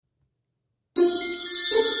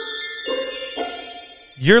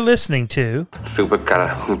You're listening to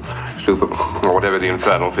whatever the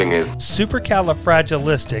infernal thing is.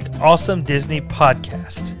 Supercalifragilistic Awesome Disney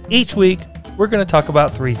Podcast. Each week, we're going to talk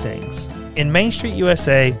about three things. In Main Street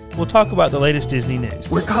USA, we'll talk about the latest Disney news.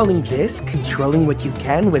 We're calling this controlling what you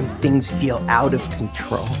can when things feel out of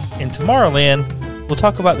control. In Tomorrowland, we'll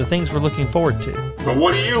talk about the things we're looking forward to. But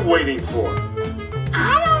what are you waiting for?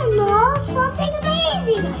 I don't know, something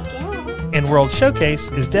amazing, I guess. And World Showcase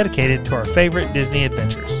is dedicated to our favorite Disney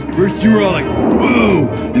adventures. First you were all like, whoa!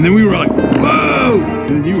 And then we were like, whoa! And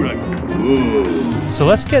then you were like, whoa! So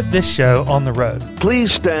let's get this show on the road.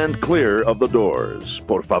 Please stand clear of the doors.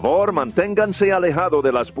 Por favor, manténganse alejado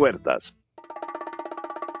de las puertas.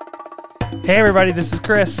 Hey everybody, this is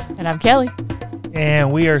Chris. And I'm Kelly.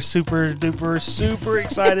 And we are super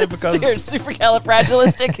excited because... We're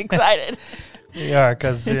supercalifragilistic excited. We are,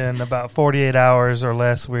 because in about 48 hours or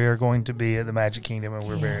less, we are going to be at the Magic Kingdom, and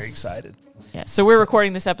we're very excited. Yeah, so we're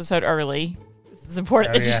recording this episode early. This is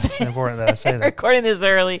important that you say it's important that I say that. Recording this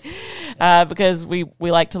early because we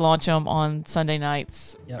like to launch them on Sunday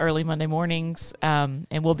nights, early Monday mornings, and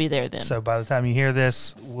we'll be there then. So by the time you hear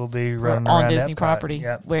this, we'll be running on around Disney Epcot. property,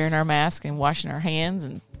 wearing our mask and washing our hands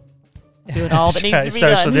and doing all that needs to be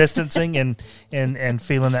social done. distancing and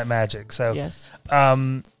feeling that magic. So yes.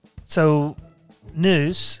 So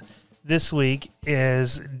news this week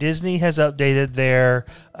is Disney has updated their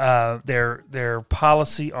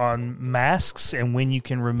policy on masks and when you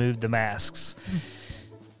can remove the masks,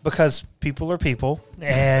 because people are people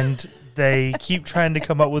and they keep trying to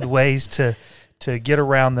come up with ways to get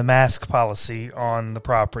around the mask policy on the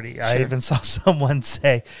property. Sure. I even saw someone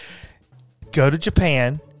say, go to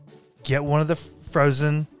Japan, get one of the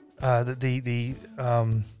frozen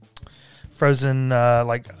frozen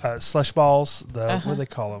slush balls. What do they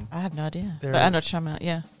call them? I have no idea. But I know what you're talking about.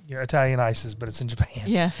 Yeah. Your Italian ices, but it's in Japan.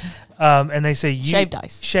 Yeah. And they say shaved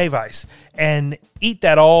ice. Shave ice. And eat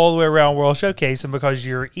that all the way around World Showcase. And because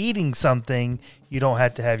you're eating something, you don't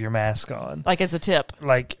have to have your mask on. Like as a tip.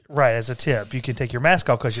 Right, as a tip. You can take your mask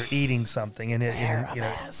off because you're eating something. And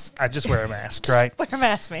mask. I just wear a mask, right? Wear a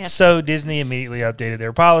mask, man. So Disney immediately updated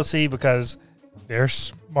their policy because they're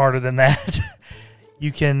smarter than that.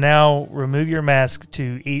 You can now remove your mask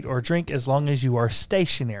to eat or drink as long as you are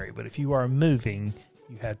stationary. But if you are moving,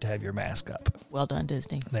 you have to have your mask up. Well done,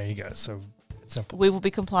 Disney. There you go. So it's simple. We will be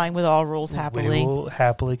complying with all rules happily. We will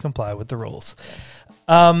happily comply with the rules.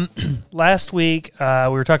 Last week, we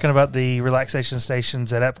were talking about the relaxation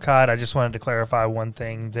stations at Epcot. I just wanted to clarify one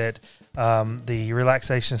thing, that the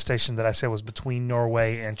relaxation station that I said was between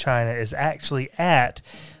Norway and China is actually at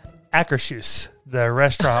Akershus, the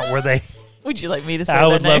restaurant where they... Would you like me to say that I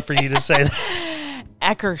would name? love for you to say that.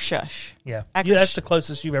 Akershus. Yeah. That's the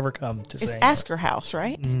closest you've ever come to saying It's Asker House,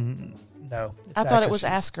 right? No. I thought it was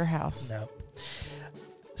Asker House. No.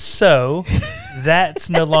 So, that's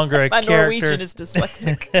no longer a My character. Norwegian is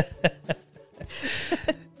dyslexic.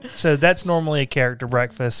 So, that's normally a character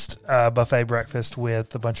breakfast, buffet breakfast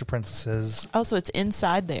with a bunch of princesses. Oh, so it's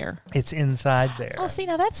inside there. It's inside there. Oh, see,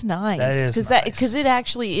 now that's nice. That is nice. Because it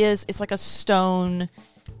actually is, it's like a stone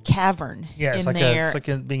cavern it's in like there. It's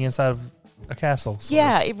like being inside of a castle.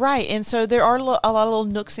 Yeah, right. And so there are a lot of little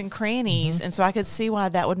nooks and crannies, and so I could see why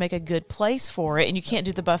that would make a good place for it. And you can't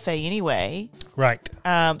do the buffet anyway. Right.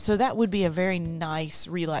 So that would be a very nice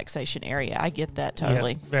relaxation area. I get that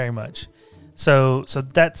totally. Yeah, very much. So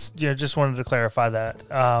that's, just wanted to clarify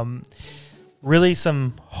that. Really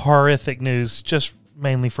some horrific news, just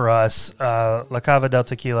mainly for us. La Cava del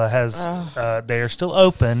Tequila has, they are still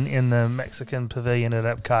open in the Mexican pavilion at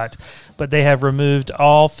Epcot, but they have removed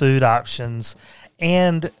all food options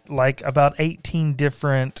and about 18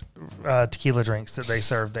 different tequila drinks that they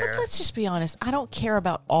serve there. But let's just be honest. I don't care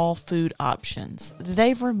about all food options.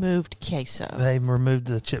 They've removed queso. They removed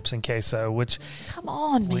the chips and queso, which... Come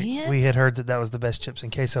on, man. We had heard that was the best chips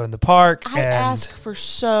and queso in the park. I ask for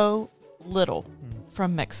so little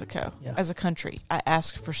from Mexico as a country. I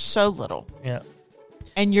ask for so little. Yeah.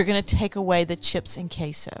 And you're going to take away the chips and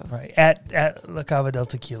queso. Right. At La Cava del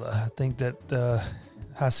Tequila, I think that the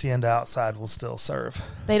Hacienda outside will still serve.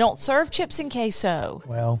 They don't serve chips and queso.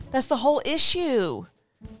 Well. That's the whole issue.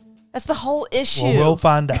 Well, we'll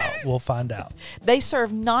find out. We'll find out. They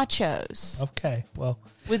serve nachos. Okay. Well.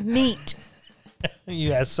 With meat.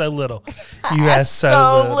 You ask so little. You ask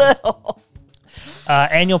so little.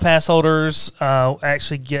 Annual pass holders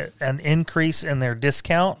actually get an increase in their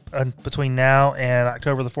discount between now and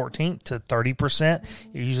October the 14th to 30%. It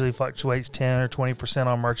usually fluctuates 10 or 20%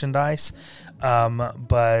 on merchandise.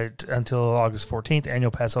 But until August 14th,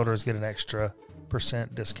 annual pass holders get an extra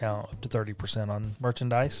 20% discount, up to 30% on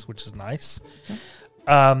merchandise, which is nice.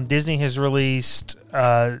 Disney has released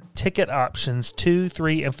ticket options, 2,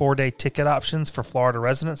 3, and 4 day ticket options for Florida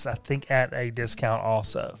residents, I think at a discount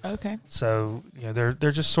also. Okay. So, they're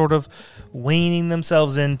just sort of weaning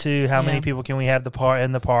themselves into how many people can we have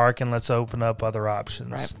in the park, and let's open up other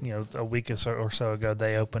options. Right. A week or so ago,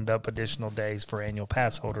 they opened up additional days for annual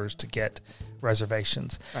pass holders to get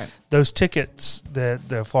reservations. Right. Those tickets that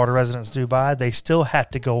the Florida residents do buy, they still have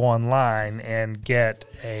to go online and get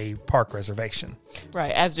a park reservation.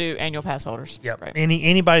 Right, as do annual pass holders. Yep. Right.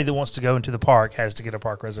 Anybody that wants to go into the park has to get a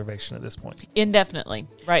park reservation at this point. Indefinitely.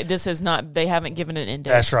 Right. This is not. They haven't given an end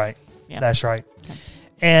date. That's right. Yeah. That's right. Okay.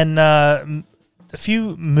 And a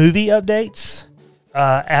few movie updates.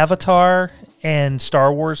 Avatar and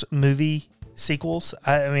Star Wars movie sequels.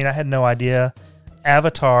 I mean, I had no idea.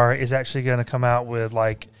 Avatar is actually going to come out with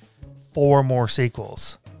like 4 more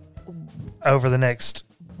sequels over the next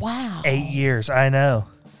 8 years. I know.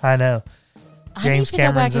 James I need to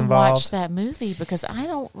Cameron's go back involved. and watch that movie because I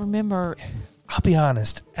don't remember. I'll be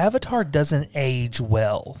honest. Avatar doesn't age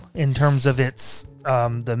well in terms of its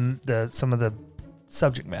the some of the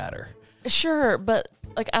subject matter. Sure, but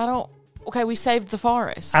like I don't. Okay, we saved the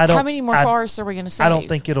forest. I don't- How many more forests are we going to save? I don't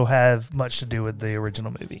think it'll have much to do with the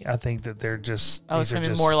original movie. I think that they're just. Oh, it's these are going to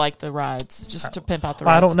be just- more like the rides, just to pimp out the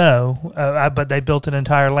I rides. don't know, but they built an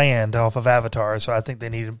entire land off of Avatar, so I think they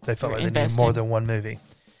felt like they needed more than one movie.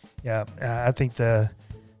 Yeah, I think they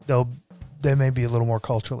may be a little more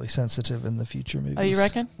culturally sensitive in the future movies. Oh, you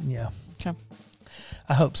reckon? Yeah. Okay.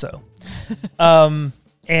 I hope so.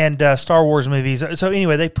 And Star Wars movies. So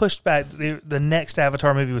anyway, they pushed back. The next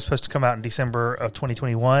Avatar movie was supposed to come out in December of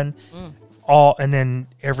 2021. And then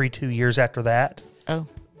every 2 years after that. Oh,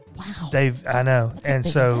 wow. I know. That's and a big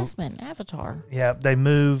so investment. Avatar. yeah, they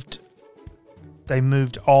moved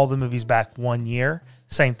all the movies back 1 year.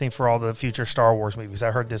 Same thing for all the future Star Wars movies.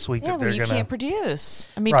 I heard this week Yeah, that well, they're you going to. can't produce.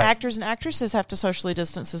 I mean, Right. actors and actresses have to socially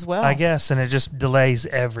distance as well. I guess, and it just delays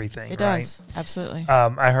everything. It right? does. Absolutely.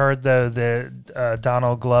 I heard though that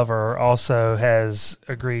Donald Glover also has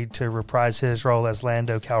agreed to reprise his role as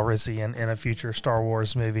Lando Calrissian in a future Star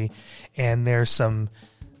Wars movie, and there's some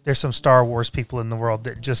Star Wars people in the world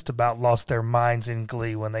that just about lost their minds in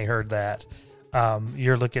glee when they heard that.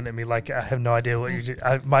 You're looking at me like I have no idea what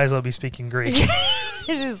I might as well be speaking Greek.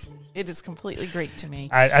 It is completely Greek to me.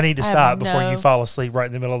 I need to I have stop before no you fall asleep right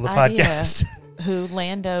in the middle of the idea podcast. Who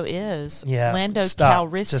Lando is? Yeah, Lando stop.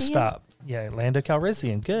 Calrissian. Just stop. Yeah, Lando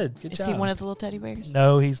Calrissian. Good Is job. he one of the little teddy bears?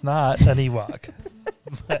 No, he's not an Ewok.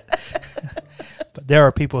 but there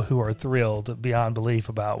are people who are thrilled beyond belief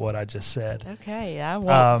about what I just said. Okay,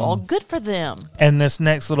 well, good for them. And this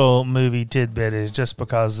next little movie tidbit is just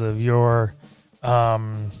because of your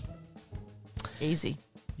Easy.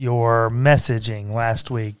 your messaging last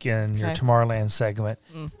week in your Okay. Tomorrowland segment.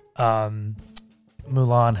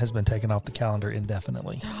 Mulan has been taken off the calendar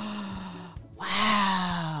indefinitely.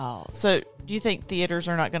 Wow. So, do you think theaters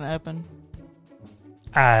are not going to open?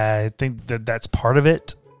 I think that that's part of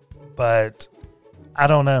it, but I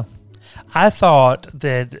don't know. I thought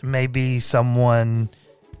that maybe someone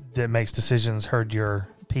that makes decisions heard your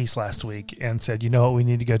piece last week and said, you know what, we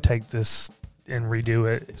need to go take this and redo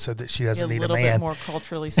it so that she Be a doesn't need a little bit man. more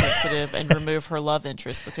culturally sensitive and remove her love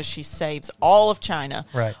interest because she saves all of China.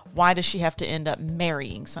 Right. Why does she have to end up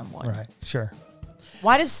marrying someone? Right, sure.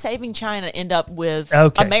 Why does saving China end up with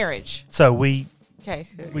Okay. a marriage? So we Okay.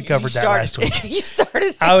 covered that last week. You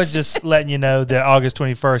started. I was just letting you know that August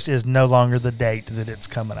 21st is no longer the date that it's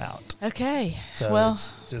coming out. Okay. So well,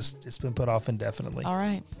 it's been put off indefinitely. all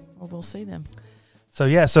right. Well, we'll see them. So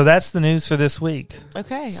yeah, so that's the news for this week.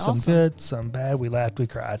 Okay. Some awesome. good, some bad. We laughed, we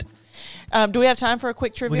cried. Do we have time for a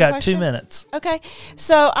quick trivia We got question? 2 minutes. Okay.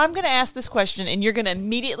 So I'm going to ask this question, and you're going to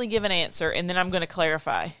immediately give an answer, and then I'm going to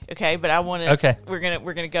clarify. Okay. But I want to. Okay. We're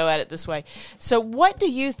gonna go at it this way. So, what do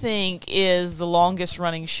you think is the longest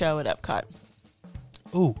running show at Epcot?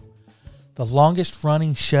 Ooh, the longest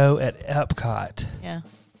running show at Epcot. Yeah.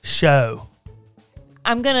 Show.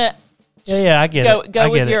 I'm gonna I get it. I go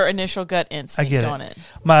with get it. your initial gut instinct get on it. it.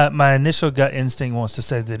 My initial gut instinct wants to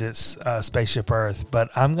say that it's Spaceship Earth, but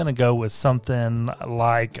I'm going to go with something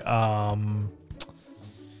like I'm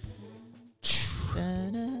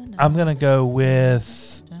going to go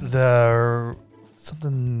with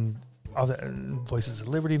all the Voices of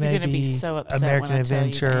Liberty, You're maybe. gonna be so upset American when I tell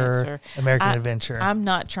you the Adventure. answer. American Adventure. I'm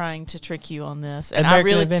not trying to trick you on this. And American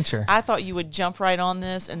I really, Adventure. I thought you would jump right on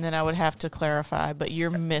this, and then I would have to clarify, but you're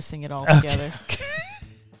missing it all together.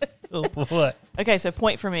 What? Okay, so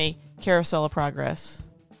point for me, Carousel of Progress.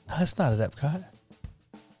 That's not at Epcot.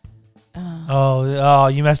 Oh,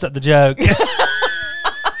 you messed up the joke.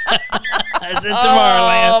 That's in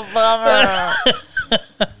Tomorrowland. Oh, bummer.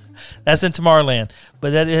 That's in Tomorrowland, but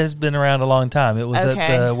that has been around a long time. It was Okay.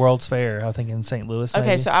 at the World's Fair, I think, in St. Louis. Okay,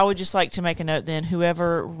 maybe. so I would just like to make a note then.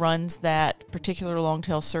 Whoever runs that particular long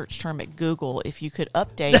tail search term at Google, if you could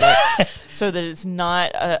update it so that it's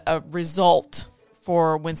not a result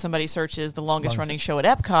for when somebody searches the longest running show at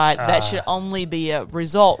Epcot, that should only be a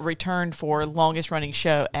result returned for longest running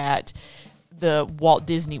show at the Walt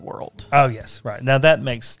Disney World. Oh yes, right. Now that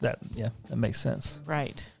makes sense.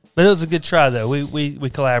 Right. But it was a good try, though. We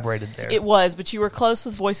collaborated there. It was, but you were close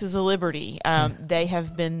with Voices of Liberty. They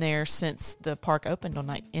have been there since the park opened in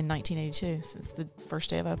 1982, since the first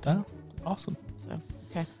day of opening. Oh, awesome. So,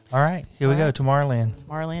 okay. All right, here we go. Tomorrowland.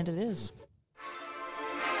 Tomorrowland it is.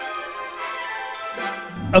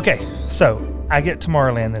 Okay, so I get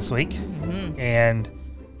Tomorrowland this week, and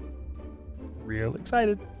real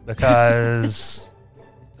excited because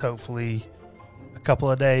hopefully a couple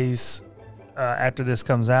of days after this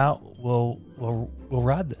comes out, we'll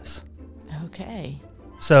ride this. Okay.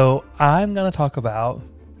 So I'm going to talk about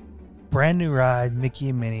brand new ride, Mickey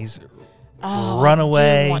and Minnie's Oh,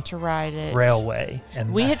 Runaway I do want to ride it. Railway,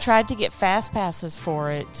 and We had tried to get fast passes for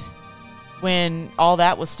it when all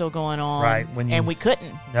that was still going on, Right, and we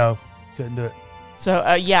couldn't. no, couldn't do it.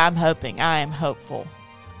 So yeah, I'm hoping. I am hopeful.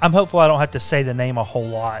 I'm hopeful I don't have to say the name a whole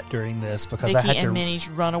lot during this because I Mickey had and to Minnie's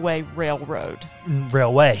Runaway Railroad.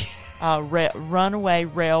 Railway. Runaway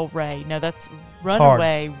Railway. No, that's hard.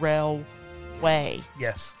 Runaway Railway.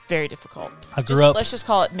 Yes. It's very difficult. I grew up. Let's just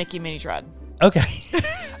call it Mickey and Minnie's Ride. Okay.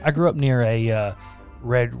 I grew up near a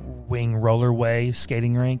Red Wing Rollerway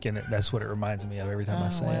skating rink, and that's what it reminds me of every time I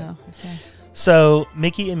say it. Okay. So,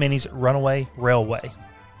 Mickey and Minnie's Runaway Railway.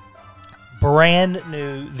 Brand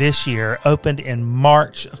new this year, opened in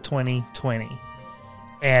March of 2020,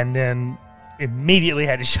 and then immediately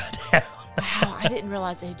had to shut down. Wow, I didn't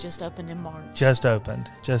realize it had just opened in March. Just opened,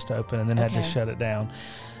 and then had to Okay. shut it down.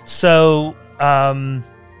 So,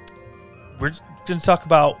 we're going to talk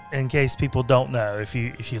about, in case people don't know, if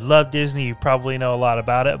you love Disney, you probably know a lot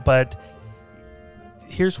about it, but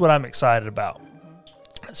here's what I'm excited about.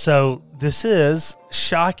 So, this is,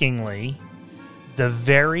 shockingly, the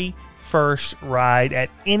very first ride at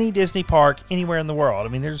any Disney park anywhere in the world. I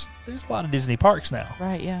mean, there's a lot of Disney parks now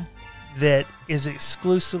Right, yeah. that is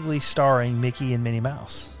exclusively starring Mickey and Minnie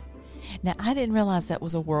Mouse. Now, I didn't realize that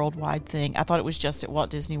was a worldwide thing. I thought it was just at Walt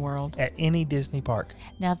Disney World. At any Disney park.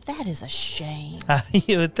 Now, that is a shame.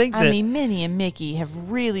 You would think that I mean, Minnie and Mickey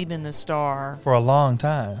have really been the star, for a long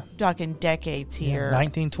time. talking decades here.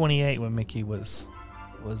 1928 when Mickey was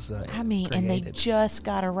I mean, and they created. just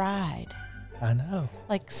got a ride. I know.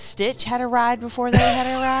 Like Stitch had a ride before they had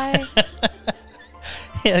a ride.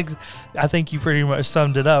 Yeah, I think you pretty much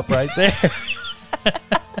summed it up right there.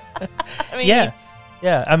 I mean,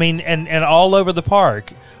 Yeah. I mean, and all over the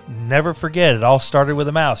park. Never forget, it all started with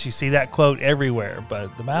a mouse. You see that quote everywhere,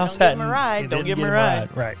 but the mouse Don't give him hadn't. a ride. it Don't didn't give him get a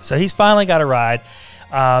ride. Right. So he's finally got a ride,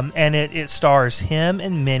 and it stars him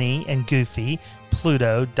and Minnie and Goofy,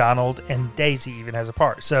 Pluto, Donald, and Daisy even has a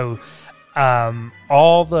part. So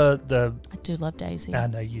all the I do love Daisy. I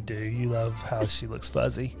know you do. You love how she looks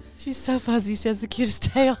fuzzy. She's so fuzzy. She has the cutest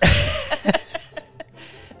tail.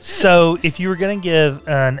 So if you were going to give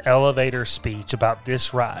an elevator speech about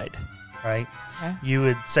this ride, right, Okay. you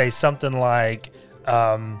would say something like,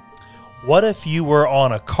 what if you were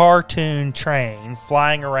on a cartoon train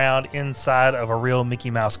flying around inside of a real Mickey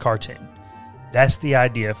Mouse cartoon? That's the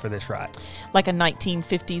idea for this ride. Like a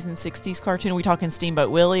 1950s and 60s cartoon. Are we talking Steamboat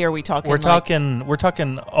Willie? Or are we talking? We're like,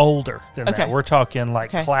 talking older than Okay. that. We're talking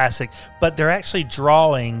like Okay. classic, but they're actually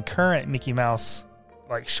drawing current Mickey Mouse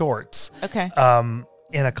like shorts. Okay.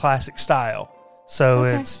 In a classic style. So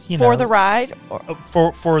Okay. it's, you for know, the ride.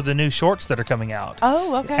 for the new shorts that are coming out.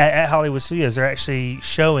 Oh, okay. At Hollywood Studios, they're actually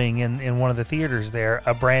showing in one of the theaters there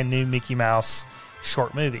a brand new Mickey Mouse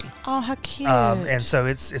short movie. Oh, how cute. And so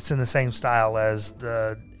it's in the same style as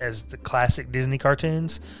the classic Disney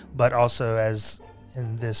cartoons, but also as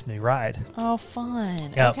in this new ride. Oh,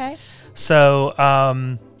 fun. Yep. Okay. So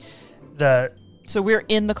So we're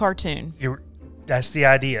in the cartoon. that's the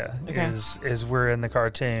idea. Okay. Is we're in the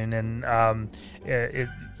cartoon, and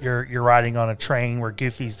you're riding on a train where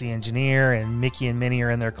Goofy's the engineer and Mickey and Minnie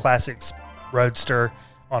are in their classic roadster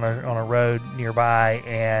on a road nearby,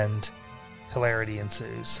 and hilarity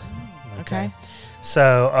ensues. Okay.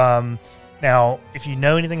 So now, if you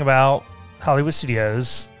know anything about Hollywood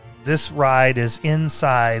Studios, this ride is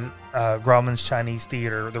inside Grauman's Chinese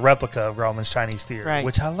Theater, the replica of Grauman's Chinese Theater, Right.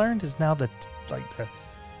 which I learned is now the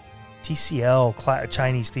TCL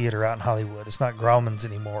Chinese Theater out in Hollywood. It's not Grauman's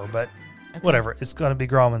anymore, but Whatever. It's going to be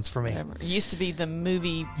Grauman's for me. Whatever. It used to be the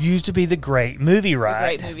movie. Used to be the Great Movie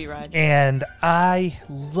Ride. The Great Movie Ride. And I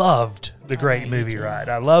loved the Great Movie Ride.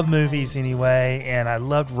 I love movies anyway, and I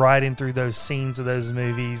loved riding through those scenes of those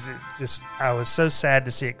movies. I was so sad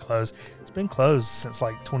to see it close. It's been closed since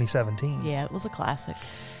like 2017. Yeah, it was a classic.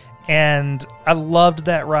 And I loved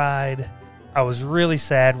that ride. I was really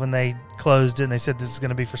sad when they closed it and they said this is going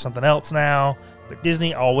to be for something else now. But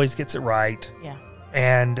Disney always gets it right. Yeah.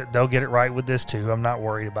 And they'll get it right with this too. I'm not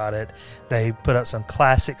worried about it. They put up some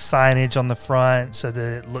classic signage on the front so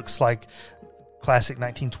that it looks like classic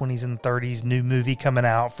 1920s and 30s new movie coming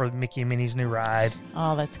out for Mickey and Minnie's new ride.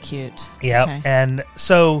 Oh, that's cute. Yep. Okay. And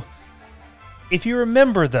so if you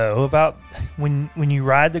remember, though, about when you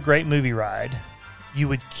ride the Great Movie Ride, you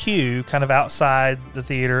would queue kind of outside the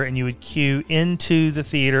theater and you would queue into the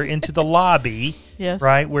theater, into the lobby, Yes,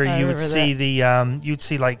 right, where I you would remember see you'd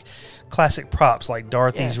see like classic props like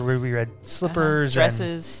Dorothy's ruby red slippers,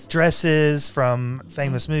 and dresses from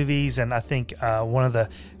famous movies, and I think one of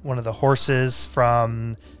the horses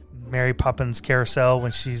from Mary Poppins Carousel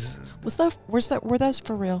when she's were those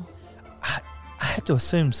for real? I have to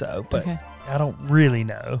assume so, but Okay. I don't really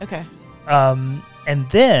know. Okay. And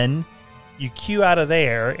then you queue out of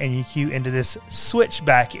there and you queue into this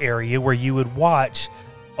switchback area where you would watch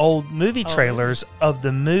old movie trailers of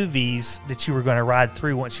the movies that you were going to ride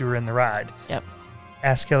through once you were in the ride. Yep.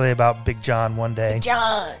 Ask Kelly about Big John one day. Big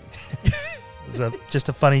John. It was just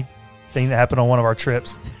a funny thing that happened on one of our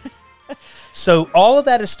trips. So all of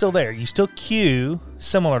that is still there. You still queue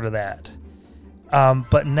similar to that.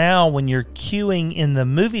 But now when you're queuing in the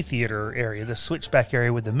movie theater area, the switchback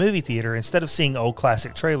area with the movie theater, instead of seeing old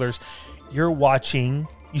classic trailers,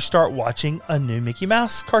 you start watching a new Mickey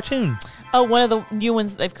Mouse cartoon. Oh, one of the new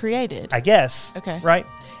ones that they've created. I guess. Okay. Right?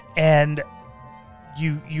 And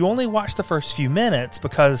you only watch the first few minutes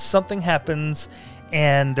because something happens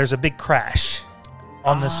and there's a big crash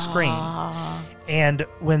on the screen. And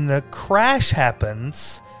when the crash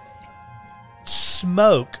happens,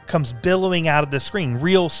 smoke comes billowing out of the screen.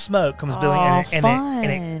 Real smoke comes billowing,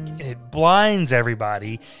 and it blinds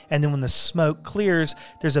everybody. And then when the smoke clears,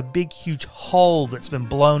 there's a big, huge hole that's been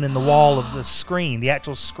blown in the wall of the screen. The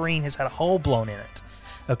actual screen has had a hole blown in it.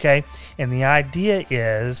 Okay? And the idea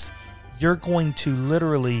is you're going to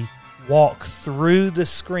literally walk through the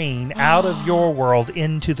screen out of your world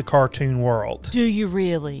into the cartoon world. Do you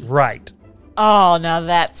really? Right. Oh, now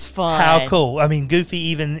that's fun. How cool. I mean,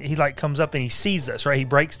 Goofy he comes up and he sees us, right? He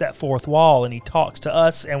breaks that fourth wall and he talks to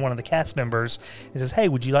us and one of the cast members and says, hey,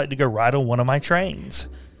 would you like to go ride on one of my trains?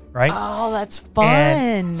 Right? Oh, that's fun.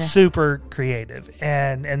 And super creative.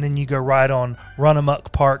 And then you go ride on Run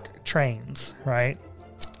Amok Park trains, right?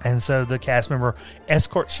 And so the cast member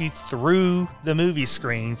escorts you through the movie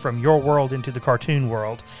screen from your world into the cartoon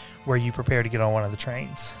world where you prepare to get on one of the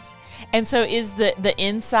trains. And so is the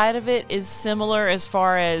inside of it is similar as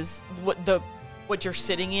far as what you're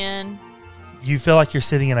sitting in? You feel like you're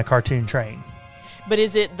sitting in a cartoon train. But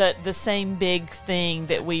is it the same big thing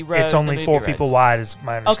that we rode? It's only 4 people wide, is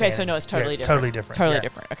my understanding. Okay, so no, it's totally different. Totally different. Totally yeah.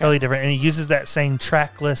 different. Okay. Totally different. And it uses that same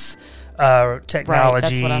trackless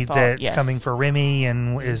technology right, that's that's yes. coming for Remy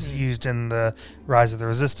and is used in the Rise of the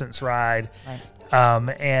Resistance ride.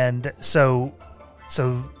 Right. And so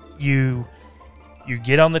you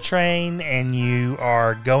get on the train and you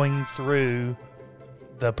are going through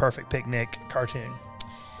the Perfect Picnic cartoon.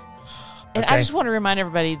 And Okay. I just want to remind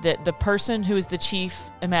everybody that the person who is the chief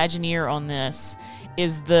Imagineer on this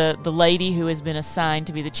is the lady who has been assigned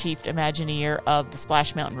to be the chief Imagineer of the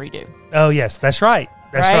Splash Mountain redo. Oh, yes, that's right.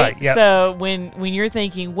 That's right. Yep. So when you're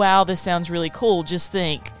thinking, wow, this sounds really cool, just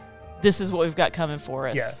think, this is what we've got coming for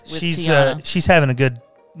us Yeah, with Tiana. she's having a good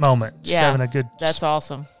moment. She's Yeah, having a good That's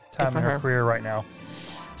awesome. Good time for in her her. career right now.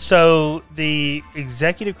 So the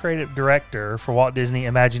executive creative director for Walt Disney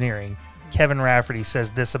Imagineering, Kevin Rafferty,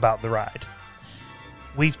 says this about the ride.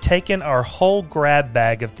 We've taken our whole grab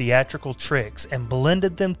bag of theatrical tricks and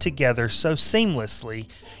blended them together so seamlessly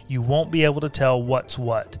you won't be able to tell what's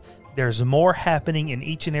what. There's more happening in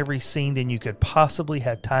each and every scene than you could possibly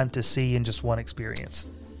have time to see in just one experience.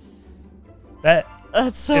 That's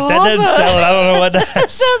so if awesome. that doesn't sell it, I don't know what does. That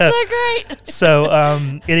sounds so great.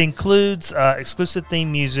 So it includes exclusive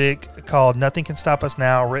theme music called Nothing Can Stop Us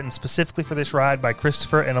Now, written specifically for this ride by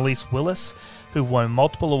Christopher and Elise Willis, who've won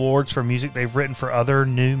multiple awards for music they've written for other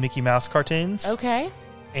new Mickey Mouse cartoons. Okay.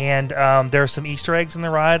 And there are some Easter eggs in the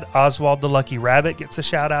ride. Oswald the Lucky Rabbit gets a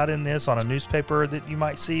shout out in this on a newspaper that you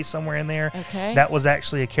might see somewhere in there. Okay. That was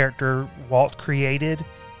actually a character Walt created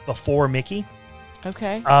before Mickey.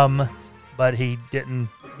 Okay. But he didn't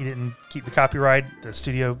keep the copyright. The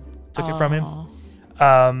studio took it from him.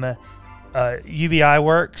 Aw. UBI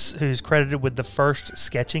Works, who's credited with the first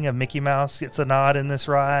sketching of Mickey Mouse, gets a nod in this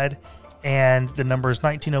ride. And the numbers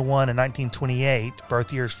 1901 and 1928,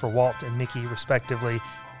 birth years for Walt and Mickey, respectively,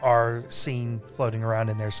 are seen floating around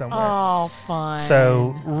in there somewhere. Oh, fun.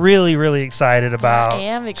 So really, really excited about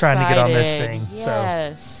trying to get on this thing.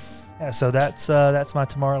 Yes. So that's my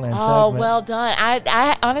Tomorrowland segment. Oh, well done.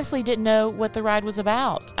 I honestly didn't know what the ride was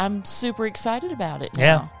about. I'm super excited about it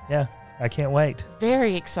now. Yeah. I can't wait.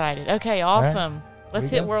 Very excited. Okay, awesome. Right.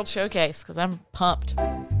 Let's hit World Showcase because I'm pumped.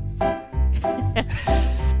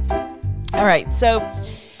 All right, so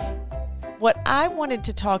what I wanted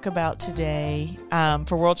to talk about today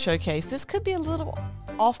for World Showcase, this could be a little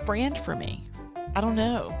off-brand for me. I don't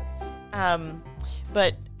know,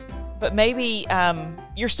 but maybe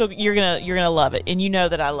you're gonna love it, and you know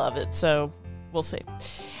that I love it, so we'll see.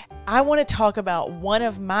 I want to talk about one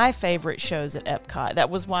of my favorite shows at Epcot. That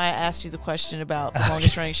was why I asked you the question about the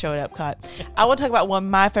longest running show at Epcot. I want to talk about one of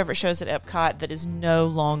my favorite shows at Epcot that is no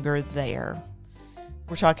longer there.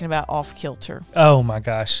 We're talking about Off Kilter. Oh my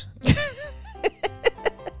gosh.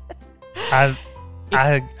 I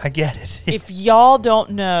get it. If y'all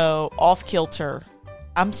don't know Off Kilter,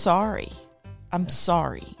 I'm sorry. I'm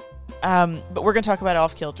sorry. But we're going to talk about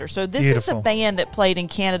Off Kilter. So this is a band that played in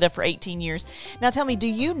Canada for 18 years. Now tell me, do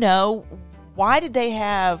you know why did they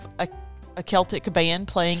have a Celtic band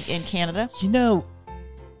playing in Canada? You know,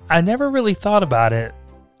 I never really thought about it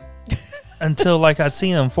until I'd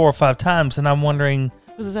seen them 4 or 5 times, and I'm wondering,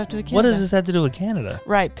 what does this have to do with Canada? What does this have to do with Canada?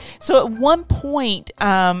 Right. So at one point,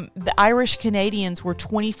 the Irish Canadians were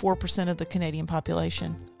 24% of the Canadian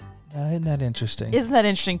population. Isn't that interesting? Isn't that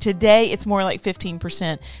interesting? Today, it's more like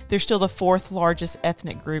 15%. They're still the 4th largest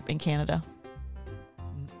ethnic group in Canada.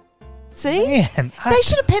 See? Man, they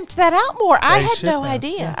should have pimped that out more. I had no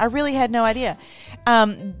idea. Yeah. I really had no idea.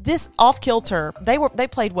 This Off Kilter, they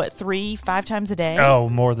played, 3-5 times a day? Oh,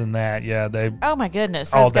 more than that. Yeah. Oh, my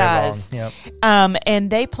goodness. All Those day guys. long. Yep. And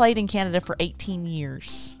they played in Canada for 18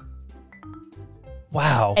 years.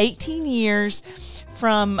 Wow. 18 years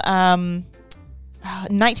from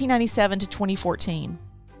 1997 to 2014.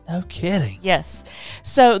 No kidding. Yes.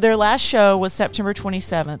 So their last show was September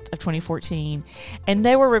 27th of 2014, and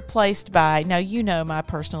they were replaced by, now you know my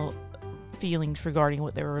personal feelings regarding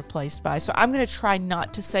what they were replaced by, so I'm going to try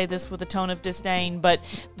not to say this with a tone of disdain, but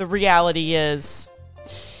the reality is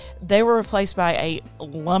they were replaced by a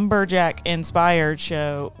lumberjack-inspired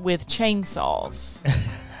show with chainsaws.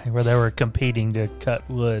 Where they were competing to cut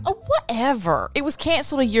wood. Oh, whatever. It was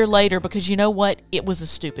canceled a year later because you know what? It was a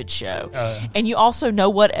stupid show. And you also know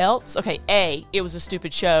what else? Okay, A, it was a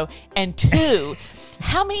stupid show. And 2,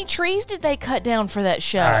 how many trees did they cut down for that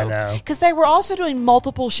show? I know. Because they were also doing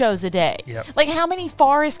multiple shows a day. Yep. How many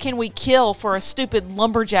forests can we kill for a stupid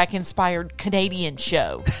lumberjack-inspired Canadian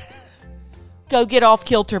show? Go get Off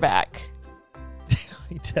Kilter back.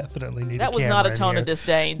 We definitely need that a was camera not a in tone here. of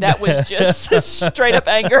disdain. That was just straight up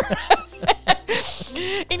anger.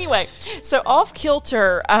 Anyway, so Off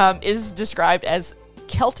Kilter is described as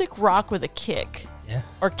Celtic rock with a kick. Yeah.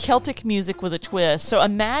 Or Celtic music with a twist. So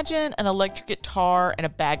imagine an electric guitar and a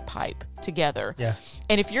bagpipe together. Yeah.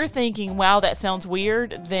 And if you're thinking, wow, that sounds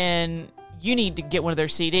weird, then you need to get one of their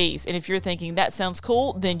CDs. And if you're thinking that sounds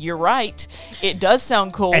cool, then you're right. It does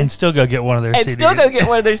sound cool. And still go get one of their CDs. And still go get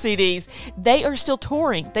one of their CDs. They are still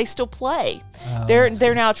touring. They still play. Oh,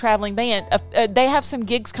 They're now a traveling band. They have some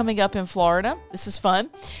gigs coming up in Florida. This is fun.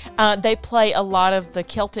 They play a lot of the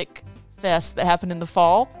Celtic Fest that happen in the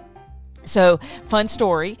fall. So, fun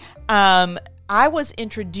story. I was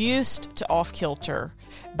introduced to Off Kilter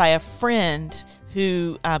by a friend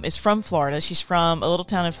who is from Florida. She's from a little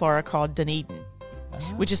town in Florida called Dunedin,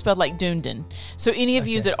 which is spelled like Dunedin. So any of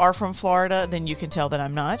you that are from Florida, then you can tell that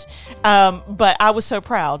I'm not. But I was so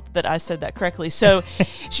proud that I said that correctly. So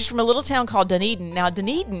she's from a little town called Dunedin. Now,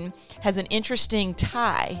 Dunedin has an interesting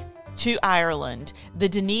tie to Ireland. The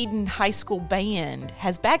Dunedin High School Band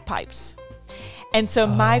has bagpipes. And so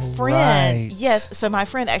my friend, so my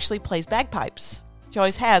friend actually plays bagpipes. She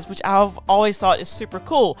always has, which I've always thought is super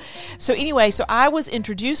cool. So anyway, so I was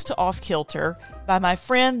introduced to Off Kilter by my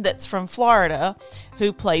friend that's from Florida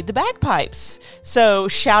who played the bagpipes. So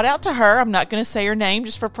shout out to her. I'm not going to say her name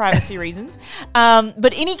just for privacy reasons. But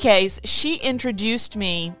in any case, she introduced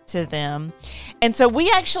me to them. And so we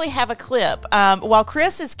actually have a clip. While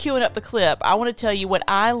Chris is queuing up the clip, I want to tell you what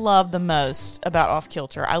I love the most about Off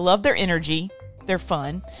Kilter. I love their energy. They're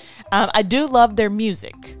fun. I do love their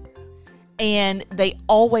music. And they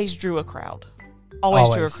always drew a crowd. Always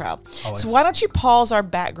drew a crowd. Always. So why don't you pause our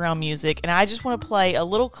background music, and I just want to play a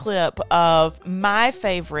little clip of my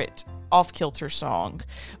favorite Off Kilter song,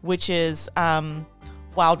 which is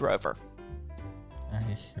Wild Rover. All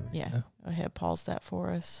right, here we Yeah. go. Go ahead, pause that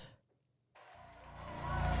for us.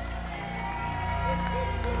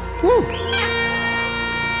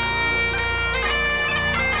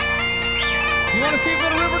 You want to see a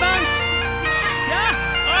bit of river dance? Yeah?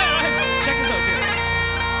 All right. Check this out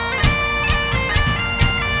here.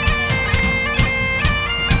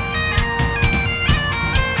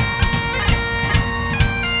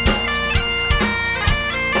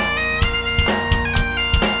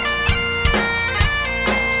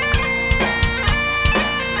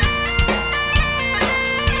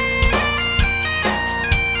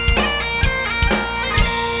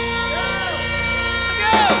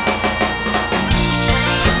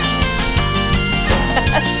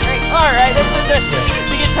 That's great. All right, that's when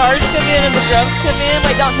the guitars come in and the drums come in.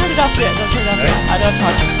 Wait, don't turn it off yet. Don't turn it off yet. I know I'm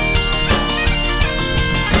talking.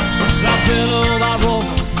 I fiddle, I roll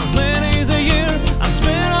plenty's a year. I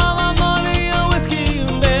spent all my money on whiskey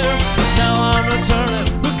and beer. Now I'm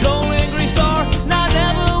returning the cold angry star. And I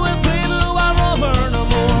never will play the White Rover no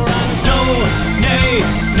more. No, nay,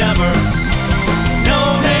 never. No,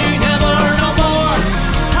 nay, never, no more.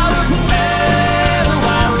 I will play the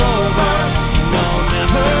White Rover. No,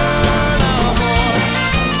 never, no more.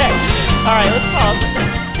 Okay. All right, let's pause.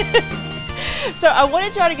 So I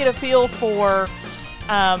wanted y'all to get a feel for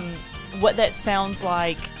what that sounds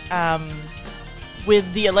like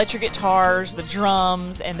with the electric guitars, the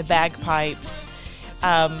drums, and the bagpipes.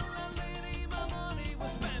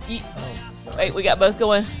 Wait, we got both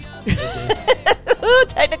going.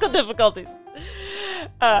 Technical difficulties.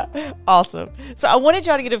 Awesome. So I wanted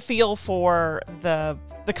y'all to get a feel for the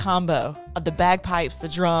combo of the bagpipes, the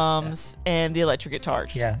drums, and the electric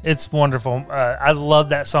guitars. Yeah, it's wonderful. I love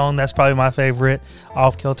that song. That's probably my favorite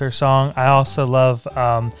Off Kilter song. I also love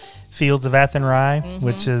Fields of Athenry,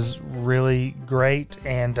 which is really great,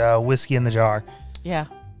 and Whiskey in the Jar. Yeah.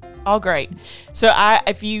 All great. So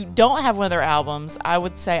if you don't have one of their albums, I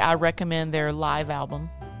would say I recommend their live album.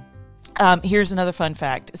 Here's another fun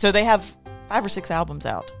fact. So they have 5 or 6 albums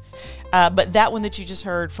out. But that one that you just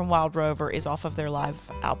heard from Wild Rover is off of their live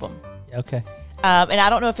album. Okay. And I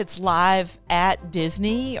don't know if it's live at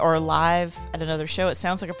Disney or live at another show. It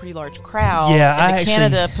sounds like a pretty large crowd. Yeah, and the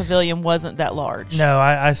Canada Pavilion wasn't that large. No,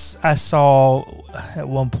 I saw at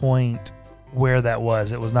one point where that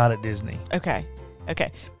was. It was not at Disney. Okay.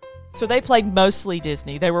 So they played mostly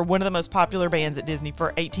Disney. They were one of the most popular bands at Disney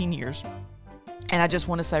for 18 years. And I just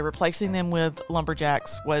want to say replacing them with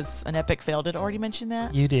Lumberjacks was an epic fail. Did I already mention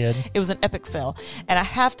that? You did. It was an epic fail. And I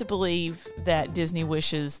have to believe that Disney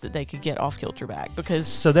wishes that they could get Off Kilter back because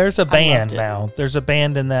So there's a band it. now. There's a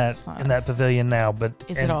band in that It's not- pavilion now, but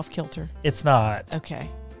Is it Off Kilter? It's not. Okay.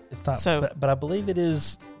 It's not. So- but I believe it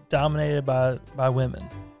is dominated by women.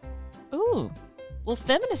 Ooh. Well,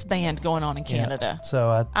 feminist band going on in Canada. Yeah.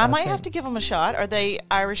 So I might have to give them a shot. Are they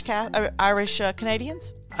Irish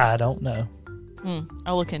Canadians? I don't know.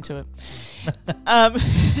 I'll look into it.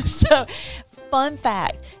 So, fun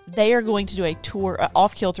fact: they are going to do a tour.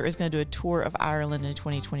 Off Kilter is going to do a tour of Ireland in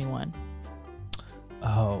 2021.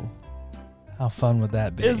 Oh, how fun would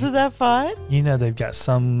that be? Isn't that fun? You know they've got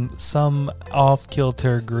some Off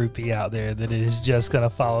Kilter groupie out there that is just going to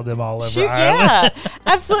follow them all over Shoot, Ireland. yeah,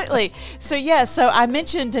 absolutely. So I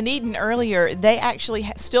mentioned Dunedin earlier. They actually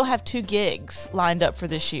still have 2 gigs lined up for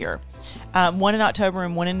this year. One in October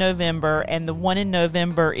and one in November. And the one in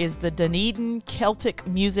November is the Dunedin Celtic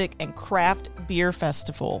Music and Craft Beer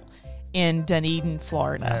Festival in Dunedin,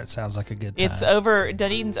 Florida. That sounds like a good time.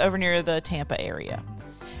 Dunedin's over near the Tampa area.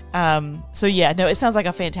 It sounds like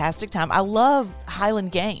a fantastic time. I love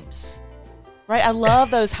Highland Games, right? I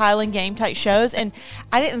love those Highland Game type shows. And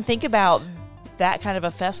I didn't think about that kind of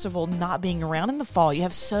a festival not being around in the fall. You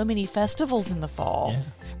have so many festivals in the fall. Yeah.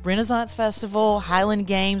 Renaissance Festival, Highland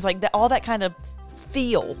Games, like all that kind of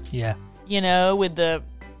feel, Yeah. with the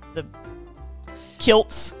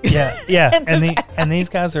kilts. Yeah. and these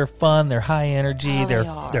guys are fun. They're high energy.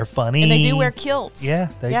 Oh, they're funny. And they do wear kilts. Yeah,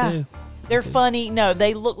 they do. They're funny. No,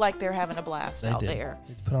 they look like they're having a blast out there.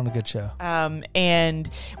 They put on a good show. And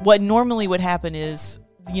what normally would happen is,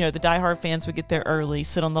 the diehard fans would get there early,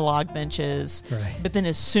 sit on the log benches. Right. But then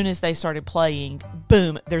as soon as they started playing,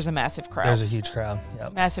 boom, there's a massive crowd. There's a huge crowd.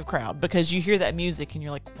 Yep. Massive crowd because you hear that music and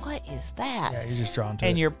you're like, what is that? Yeah, you're just drawn to it.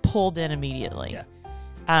 And you're pulled in immediately.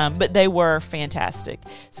 Yeah. But they were fantastic.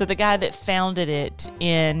 So the guy that founded it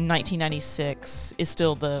in 1996 is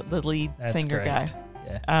still the lead That's singer great. guy.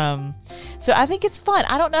 Yeah. So I think it's fun.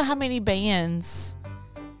 I don't know how many bands,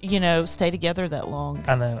 stay together that long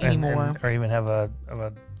I know. anymore. Or even have a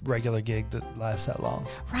regular gig that lasts that long.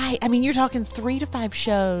 Right. I mean, you're talking 3 to 5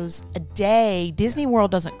 shows a day. Disney World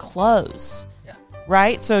doesn't close. Yeah.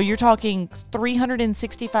 right? So you're talking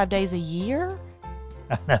 365 days a year?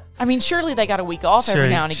 I know. I mean, surely they got a week off every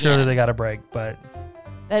now and again. Surely they got a break, but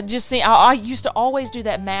That just seemed, I used to always do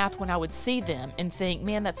that math when I would see them and think,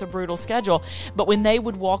 man, that's a brutal schedule. But when they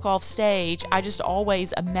would walk off stage, I just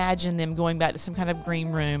always imagine them going back to some kind of green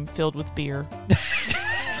room filled with beer.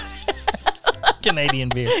 Canadian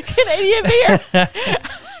beer. Canadian beer. I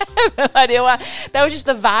have no idea why. That was just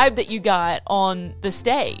the vibe that you got on the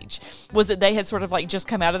stage, was that they had sort of like just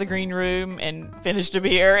come out of the green room and finished a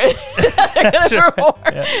beer and they're going to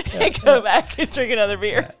perform and go back and drink another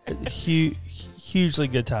beer. Hugely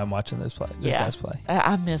good time watching those guys play.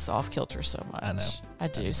 I miss Off Kilter so much. I know. I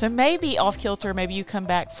do. So maybe Off Kilter, maybe you come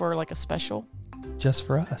back for like a special. Just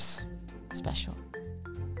for us. Special.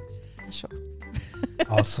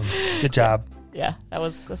 Awesome. Good job. Yeah,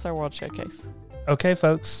 that's our World Showcase. Okay,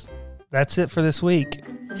 folks. That's it for this week.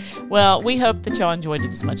 Well, we hope that y'all enjoyed it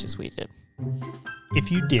as much as we did.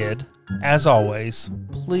 If you did, as always,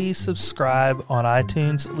 please subscribe on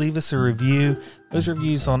iTunes. Leave us a review. Those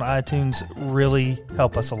reviews on iTunes really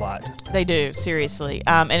help us a lot. They do, seriously.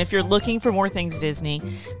 And if you're looking for more things Disney,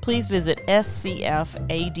 please visit scfadp.com.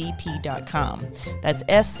 That's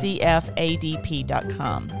scfadp.com.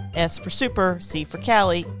 S for super, C for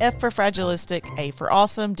Cali, F for fragilistic, A for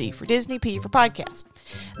awesome, D for Disney, P for podcast.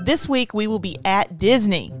 This week we will be at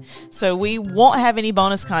Disney, so we won't have any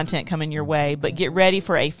bonus content coming your way, but get ready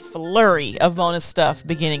for a flurry of bonus stuff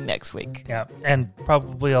beginning next week. Yeah, and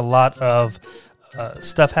probably a lot of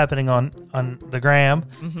stuff happening on the gram.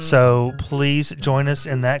 Mm-hmm. So please join us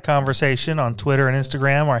in that conversation on Twitter and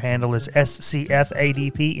Instagram. Our handle is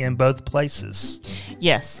SCFADP in both places.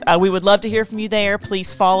 Yes, we would love to hear from you there.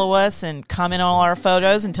 Please follow us and comment on all our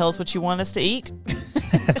photos and tell us what you want us to eat.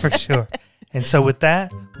 For sure. And so with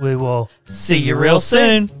that, we will see you real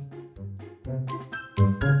soon.